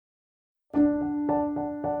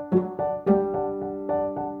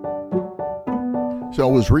So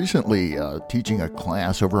I was recently teaching a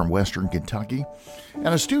class over in Western Kentucky, and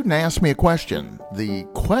a student asked me a question. The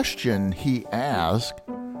question he asked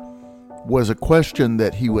was a question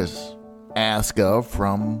that he was asked of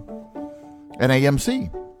from an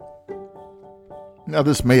AMC. Now,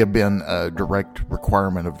 this may have been a direct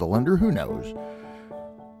requirement of the lender, who knows?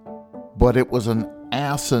 But it was an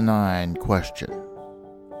asinine question.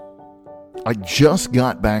 I just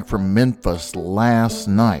got back from Memphis last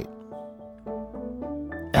night,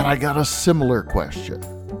 and I got a similar question.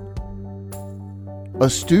 A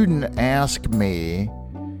student asked me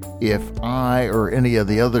if I or any of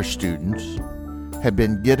the other students had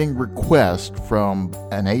been getting requests from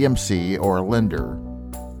an AMC or a lender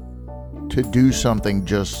to do something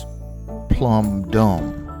just plumb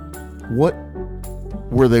dumb. What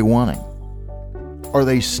were they wanting? Are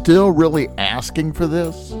they still really asking for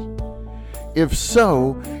this? If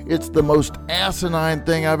so, it's the most asinine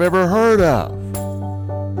thing I've ever heard of.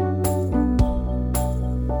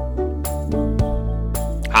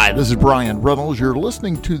 Hi, this is Bryan Reynolds. You're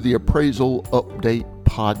listening to the Appraisal Update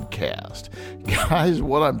Podcast. Guys,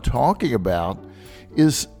 what I'm talking about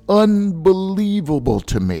is unbelievable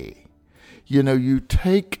to me. You know, you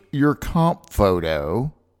take your comp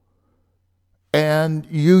photo and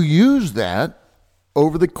you use that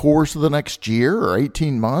over the course of the next year or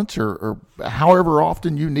 18 months or however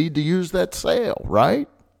often you need to use that sale, right?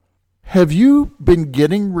 Have you been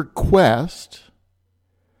getting requests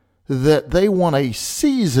that they want a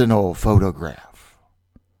seasonal photograph?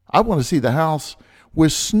 I want to see the house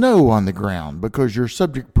with snow on the ground because your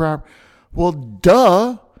subject property. Well,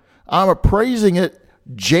 duh, I'm appraising it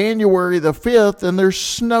January the 5th and there's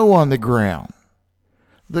snow on the ground.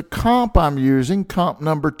 The comp I'm using, comp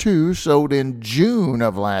number 2, sold in June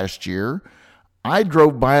of last year. I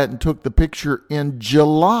drove by it and took the picture in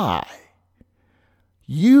July.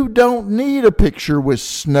 You don't need a picture with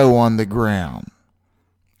snow on the ground.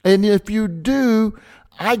 And if you do,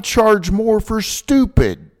 I charge more for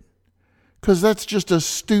stupid, because that's just a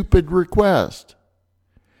stupid request.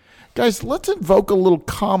 Guys, let's invoke a little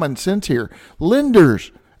common sense here.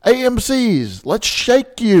 Lenders, AMCs, let's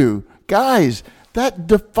shake you. Guys, that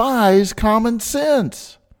defies common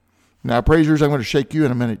sense. Now, appraisers, I'm going to shake you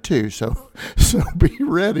in a minute too, so be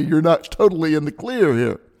ready. You're not totally in the clear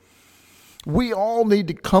here. We all need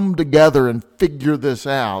to come together and figure this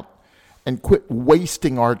out and quit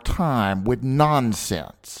wasting our time with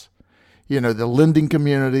nonsense. You know, the lending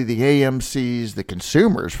community, the AMCs, the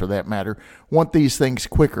consumers for that matter, want these things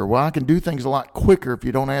quicker. Well, I can do things a lot quicker if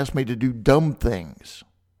you don't ask me to do dumb things.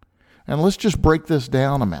 And let's just break this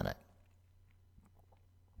down a minute.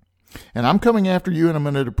 And I'm coming after you in a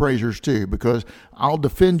minute, appraisers, too, because I'll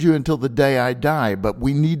defend you until the day I die, but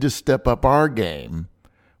we need to step up our game.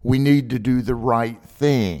 We need to do the right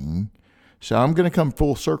thing. So I'm going to come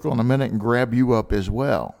full circle in a minute and grab you up as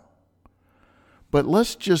well. But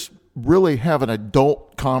let's just really have an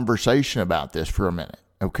adult conversation about this for a minute,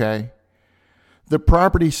 okay? The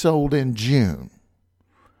property sold in June.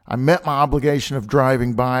 I met my obligation of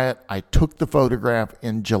driving by it. I took the photograph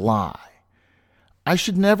in July. I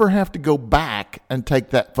should never have to go back and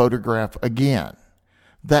take that photograph again.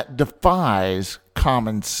 That defies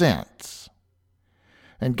common sense.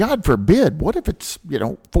 And God forbid, what if it's,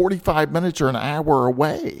 45 minutes or an hour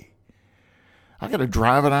away? I got to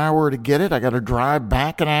drive an hour to get it. I got to drive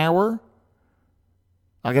back an hour.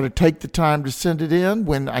 I got to take the time to send it in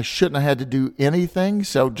when I shouldn't have had to do anything.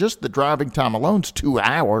 So just the driving time alone's 2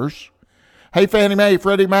 hours. Hey, Fannie Mae,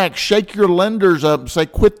 Freddie Mac, shake your lenders up and say,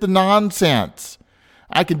 quit the nonsense.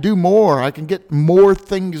 I can do more. I can get more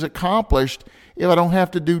things accomplished if I don't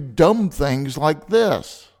have to do dumb things like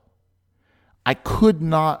this. I could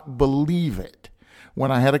not believe it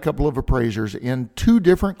when I had a couple of appraisers in 2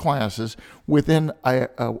 different classes within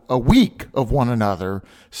a week of one another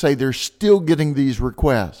say they're still getting these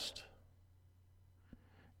requests.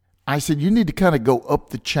 I said, you need to kind of go up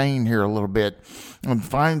the chain here a little bit and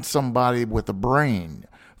find somebody with a brain.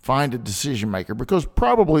 Find a decision maker, because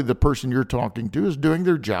probably the person you're talking to is doing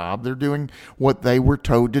their job. They're doing what they were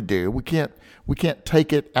told to do. We can't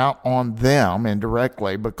take it out on them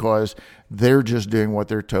indirectly because they're just doing what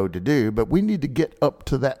they're told to do. But we need to get up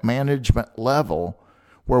to that management level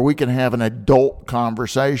where we can have an adult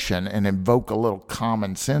conversation and invoke a little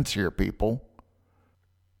common sense here, people.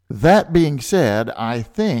 That being said, I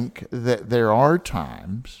think that there are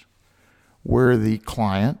times where the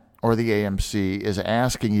client or the AMC is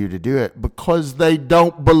asking you to do it because they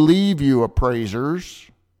don't believe you,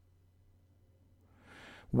 appraisers.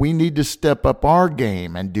 We need to step up our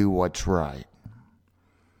game and do what's right.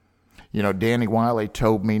 Danny Wiley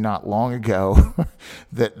told me not long ago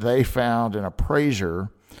that they found an appraiser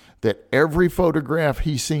that every photograph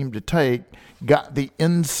he seemed to take got the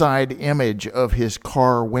inside image of his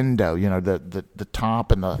car window, the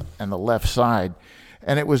top and the left side.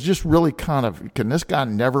 And it was just really can this guy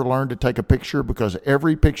never learn to take a picture? Because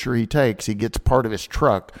every picture he takes, he gets part of his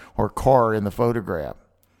truck or car in the photograph.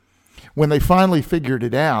 When they finally figured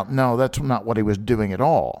it out, no, that's not what he was doing at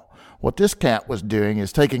all. What this cat was doing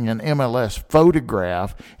is taking an MLS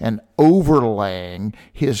photograph and overlaying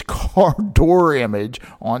his car door image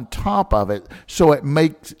on top of it so it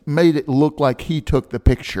made it look like he took the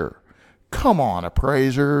picture. Come on,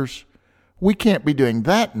 appraisers. We can't be doing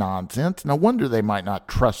that nonsense. No wonder they might not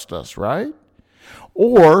trust us, right?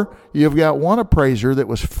 Or you've got one appraiser that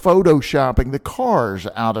was photoshopping the cars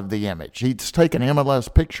out of the image. He'd take an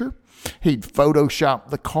MLS picture. He'd Photoshop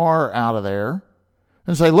the car out of there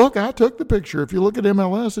and say, look, I took the picture. If you look at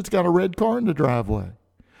MLS, it's got a red car in the driveway.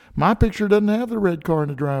 My picture doesn't have the red car in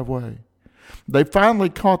the driveway. They finally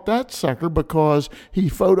caught that sucker because he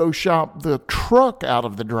Photoshopped the truck out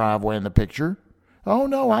of the driveway in the picture. Oh,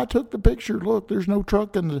 no, I took the picture. Look, there's no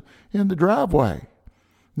truck in the driveway.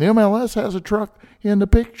 The MLS has a truck in the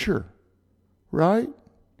picture, right?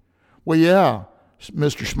 Well, yeah,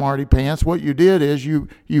 Mr. Smarty Pants, what you did is you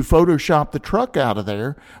Photoshopped the truck out of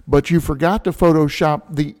there, but you forgot to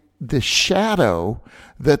Photoshop the shadow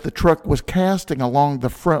that the truck was casting along the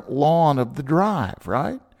front lawn of the drive,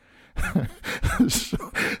 right?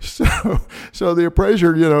 so the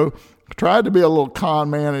appraiser, tried to be a little con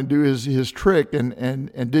man and do his trick and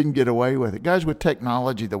didn't get away with it. Guys, with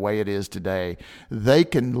technology the way it is today, they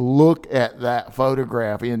can look at that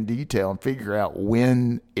photograph in detail and figure out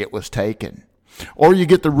when it was taken. Or you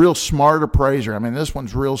get the real smart appraiser. I mean, this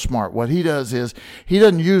one's real smart. What he does is he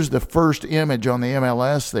doesn't use the first image on the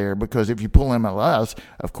MLS there, because if you pull MLS,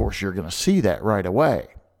 of course, you're going to see that right away.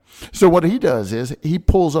 So what he does is he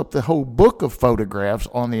pulls up the whole book of photographs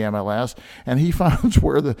on the MLS, and he finds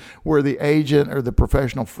where the agent or the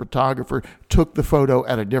professional photographer took the photo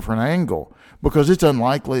at a different angle, because it's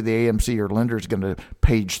unlikely the AMC or lender is going to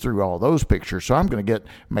page through all those pictures. So I'm going to get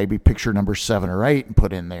maybe picture number 7 or 8 and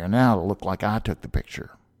put in there now to look like I took the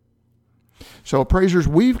picture. So appraisers,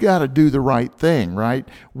 we've got to do the right thing, right?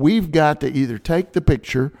 We've got to either take the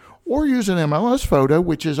picture or use an MLS photo,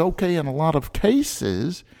 which is okay in a lot of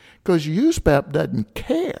cases, because USPAP doesn't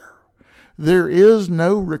care. There is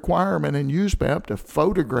no requirement in USPAP to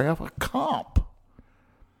photograph a comp.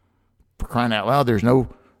 For crying out loud, there's no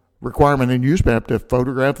requirement in USPAP to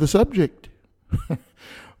photograph the subject.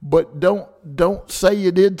 But don't say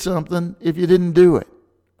you did something if you didn't do it,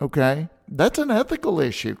 okay? That's an ethical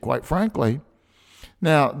issue, quite frankly.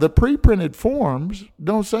 Now, the pre-printed forms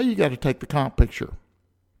don't say you got to take the comp picture.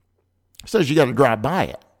 It says you got to drive by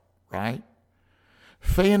it, right?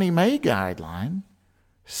 Fannie Mae guideline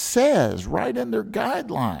says right in their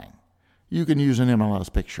guideline you can use an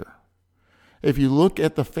MLS picture. If you look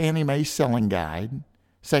at the Fannie Mae selling guide,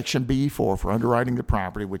 section B4 for underwriting the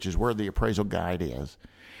property, which is where the appraisal guide is,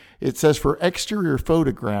 it says for exterior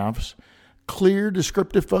photographs, clear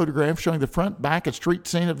descriptive photographs showing the front, back, and street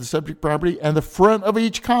scene of the subject property and the front of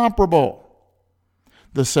each comparable.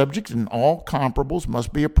 The subject and all comparables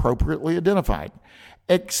must be appropriately identified.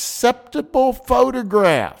 Acceptable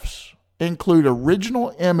photographs include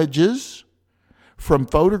original images from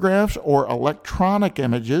photographs or electronic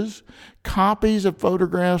images, copies of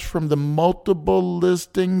photographs from the multiple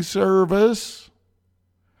listing service,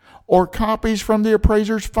 or copies from the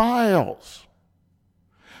appraiser's files.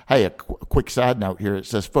 Hey, a quick side note here. It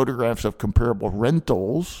says photographs of comparable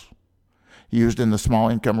rentals used in the Small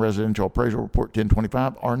Income Residential Appraisal Report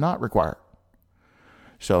 1025 are not required.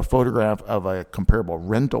 So a photograph of a comparable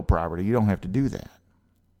rental property, you don't have to do that,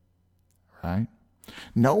 right?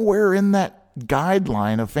 Nowhere in that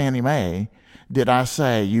guideline of Fannie Mae did I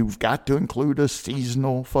say you've got to include a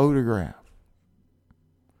seasonal photograph.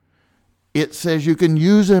 It says you can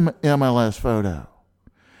use an MLS photo.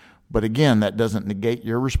 But again, that doesn't negate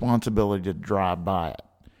your responsibility to drive by it.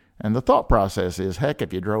 And the thought process is, heck,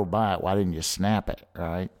 if you drove by it, why didn't you snap it,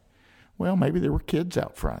 right? Well, maybe there were kids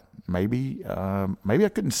out front. Maybe I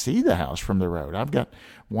couldn't see the house from the road. I've got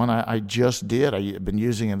one I just did. I've been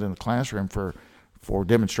using it in the classroom for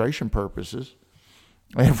demonstration purposes.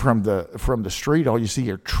 And from the street, all you see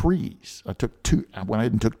are trees. I went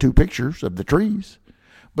ahead and took 2 pictures of the trees.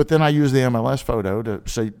 But then I used the MLS photo to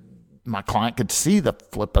say my client could see the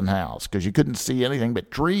flipping house, because you couldn't see anything but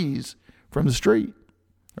trees from the street,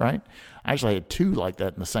 right? I actually had 2 like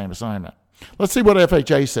that in the same assignment. Let's see what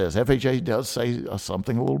FHA says. FHA does say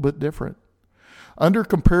something a little bit different. Under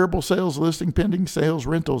comparable sales listing, pending sales,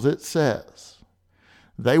 rentals, it says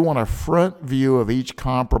they want a front view of each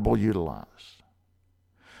comparable utilized.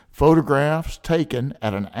 Photographs taken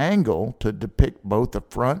at an angle to depict both the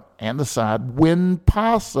front and the side when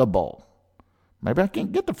possible. Maybe I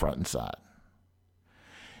can't get the front and side.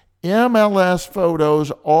 MLS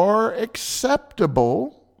photos are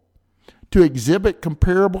acceptable to exhibit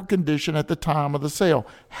comparable condition at the time of the sale.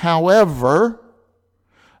 However,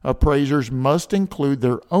 appraisers must include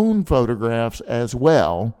their own photographs as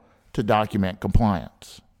well to document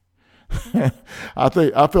compliance. I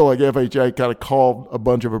feel like FHA kind of called a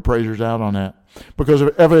bunch of appraisers out on that, because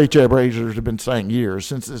FHA appraisers have been saying years,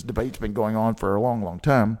 since this debate's been going on for a long, long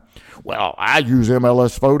time, well, I use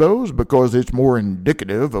MLS photos because it's more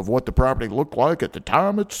indicative of what the property looked like at the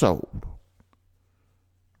time it's sold.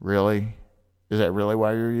 Really? Is that really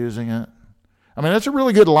why you're using it? I mean, that's a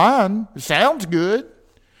really good line. It sounds good.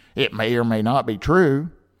 It may or may not be true.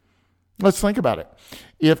 Let's think about it.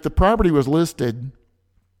 If the property was listed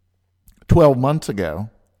 12 months ago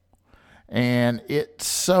and it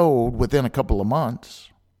sold within a couple of months,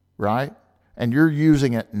 right? And you're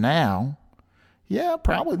using it now, yeah,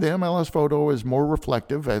 probably the MLS photo is more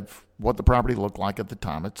reflective of what the property looked like at the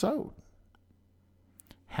time it sold.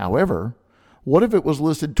 However, what if it was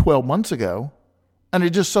listed 12 months ago and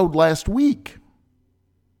it just sold last week?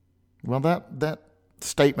 Well, that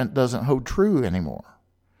statement doesn't hold true anymore.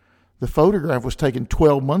 The photograph was taken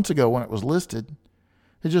 12 months ago when it was listed.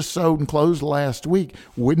 It just sold and closed last week.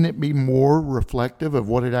 Wouldn't it be more reflective of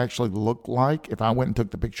what it actually looked like if I went and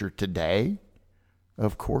took the picture today?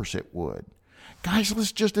 Of course it would. Guys,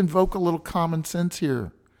 let's just invoke a little common sense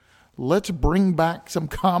here. Let's bring back some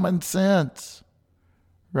common sense,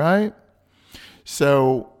 right?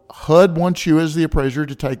 So HUD wants you as the appraiser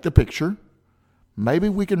to take the picture. Maybe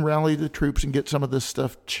we can rally the troops and get some of this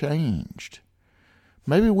stuff changed.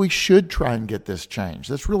 Maybe we should try and get this changed.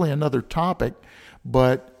 That's really another topic,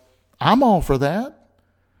 but I'm all for that.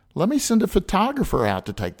 Let me send a photographer out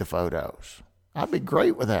to take the photos. I'd be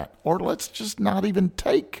great with that. Or let's just not even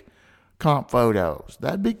take comp photos.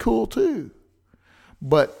 That'd be cool too.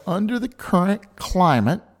 But under the current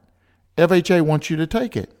climate, FHA wants you to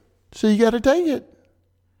take it. So you got to take it.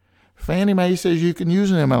 Fannie Mae says you can use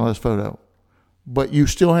an MLS photo, but you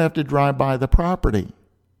still have to drive by the property.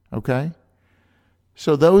 Okay?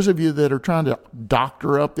 So those of you that are trying to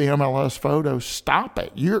doctor up the MLS photos, stop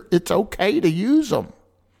it. It's okay to use them.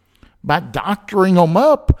 By doctoring them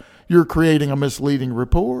up, you're creating a misleading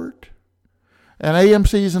report. And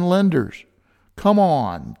AMCs and lenders, come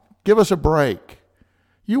on, give us a break.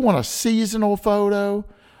 You want a seasonal photo?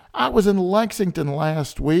 I was in Lexington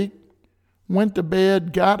last week, went to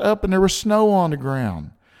bed, got up, and there was snow on the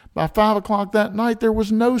ground. By 5 o'clock that night, there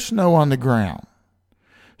was no snow on the ground.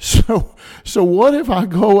 So what if I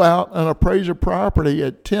go out and appraise a property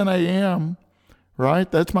at 10 a.m.,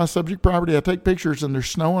 right? That's my subject property. I take pictures and there's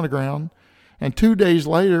snow on the ground. And 2 days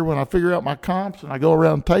later, when I figure out my comps and I go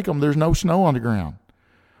around and take them, there's no snow on the ground.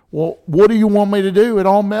 Well, what do you want me to do? It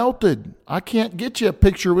all melted. I can't get you a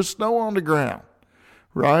picture with snow on the ground,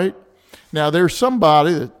 right? Now, there's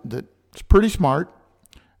somebody that's pretty smart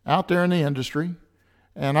out there in the industry,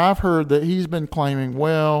 and I've heard that he's been claiming,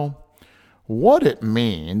 well, what it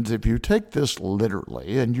means, if you take this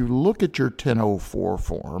literally and you look at your 1004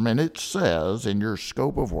 form and it says in your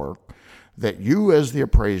scope of work that you as the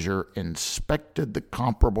appraiser inspected the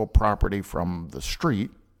comparable property from the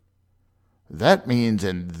street, that means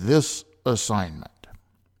in this assignment.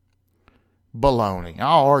 Baloney.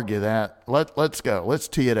 I'll argue that. Let's go. Let's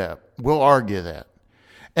tee it up. We'll argue that.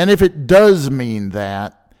 And if it does mean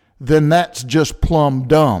that, then that's just plumb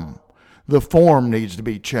dumb. The form needs to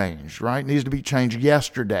be changed, right? It needs to be changed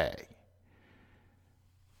yesterday.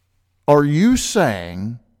 Are you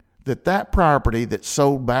saying that property that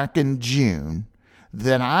sold back in June,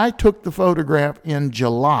 then I took the photograph in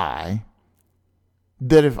July,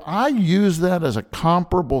 that if I use that as a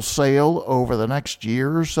comparable sale over the next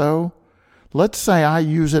year or so, let's say I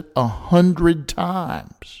use it 100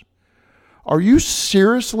 times, are you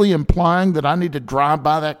seriously implying that I need to drive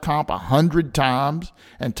by that comp 100 times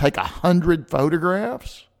and take 100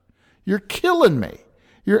 photographs? You're killing me.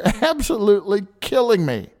 You're absolutely killing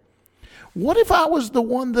me. What if I was the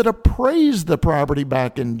one that appraised the property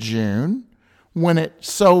back in June when it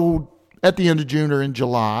sold at the end of June or in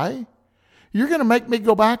July? You're going to make me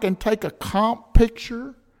go back and take a comp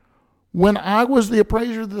picture when I was the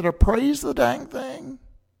appraiser that appraised the dang thing?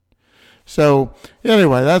 So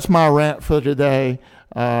anyway, that's my rant for today.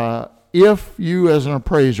 If you as an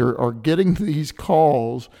appraiser are getting these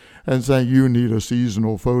calls and saying you need a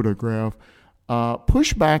seasonal photograph,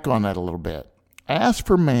 push back on that a little bit. Ask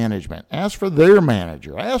for management. Ask for their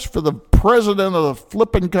manager. Ask for the president of the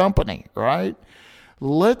flipping company, right?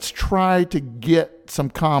 Let's try to get some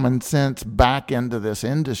common sense back into this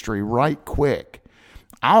industry right quick.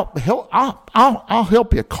 I'll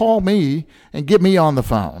help you. Call me and get me on the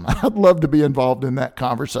phone. I'd love to be involved in that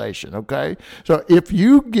conversation, okay? So if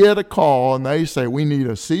you get a call and they say, we need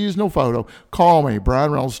a seasonal photo, call me,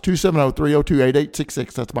 Bryan Reynolds,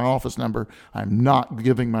 270-302-8866. That's my office number. I'm not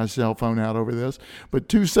giving my cell phone out over this, but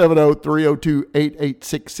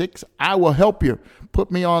 270-302-8866. I will help you.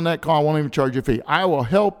 Put me on that call. I won't even charge you a fee. I will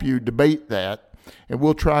help you debate that, and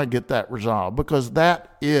we'll try and get that resolved, because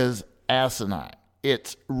that is asinine.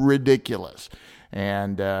 It's ridiculous.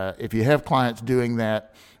 And if you have clients doing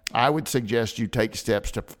that, I would suggest you take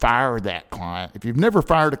steps to fire that client. If you've never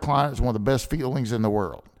fired a client, it's one of the best feelings in the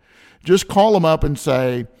world. Just call them up and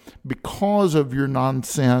say, because of your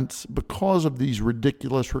nonsense, because of these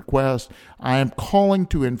ridiculous requests, I am calling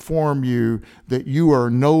to inform you that you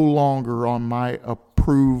are no longer on my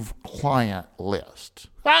approved client list.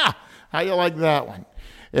 How you like that one?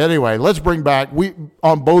 Anyway, let's bring back,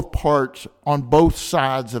 on both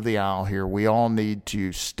sides of the aisle here, we all need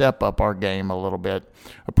to step up our game a little bit.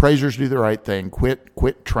 Appraisers do the right thing.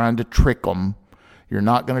 Quit trying to trick them. You're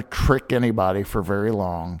not going to trick anybody for very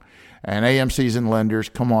long. And AMCs and lenders,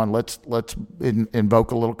 come on, let's invoke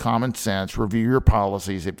a little common sense. Review your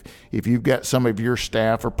policies. If you've got some of your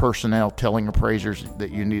staff or personnel telling appraisers that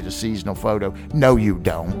you need a seasonal photo, no, you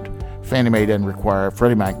don't. Fannie Mae doesn't require it.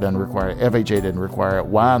 Freddie Mac doesn't require it. FHA doesn't require it.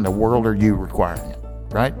 Why in the world are you requiring it,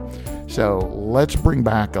 right? So let's bring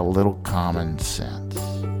back a little common sense.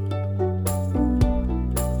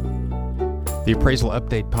 The Appraisal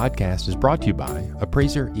Update podcast is brought to you by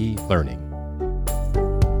Appraiser e-Learning.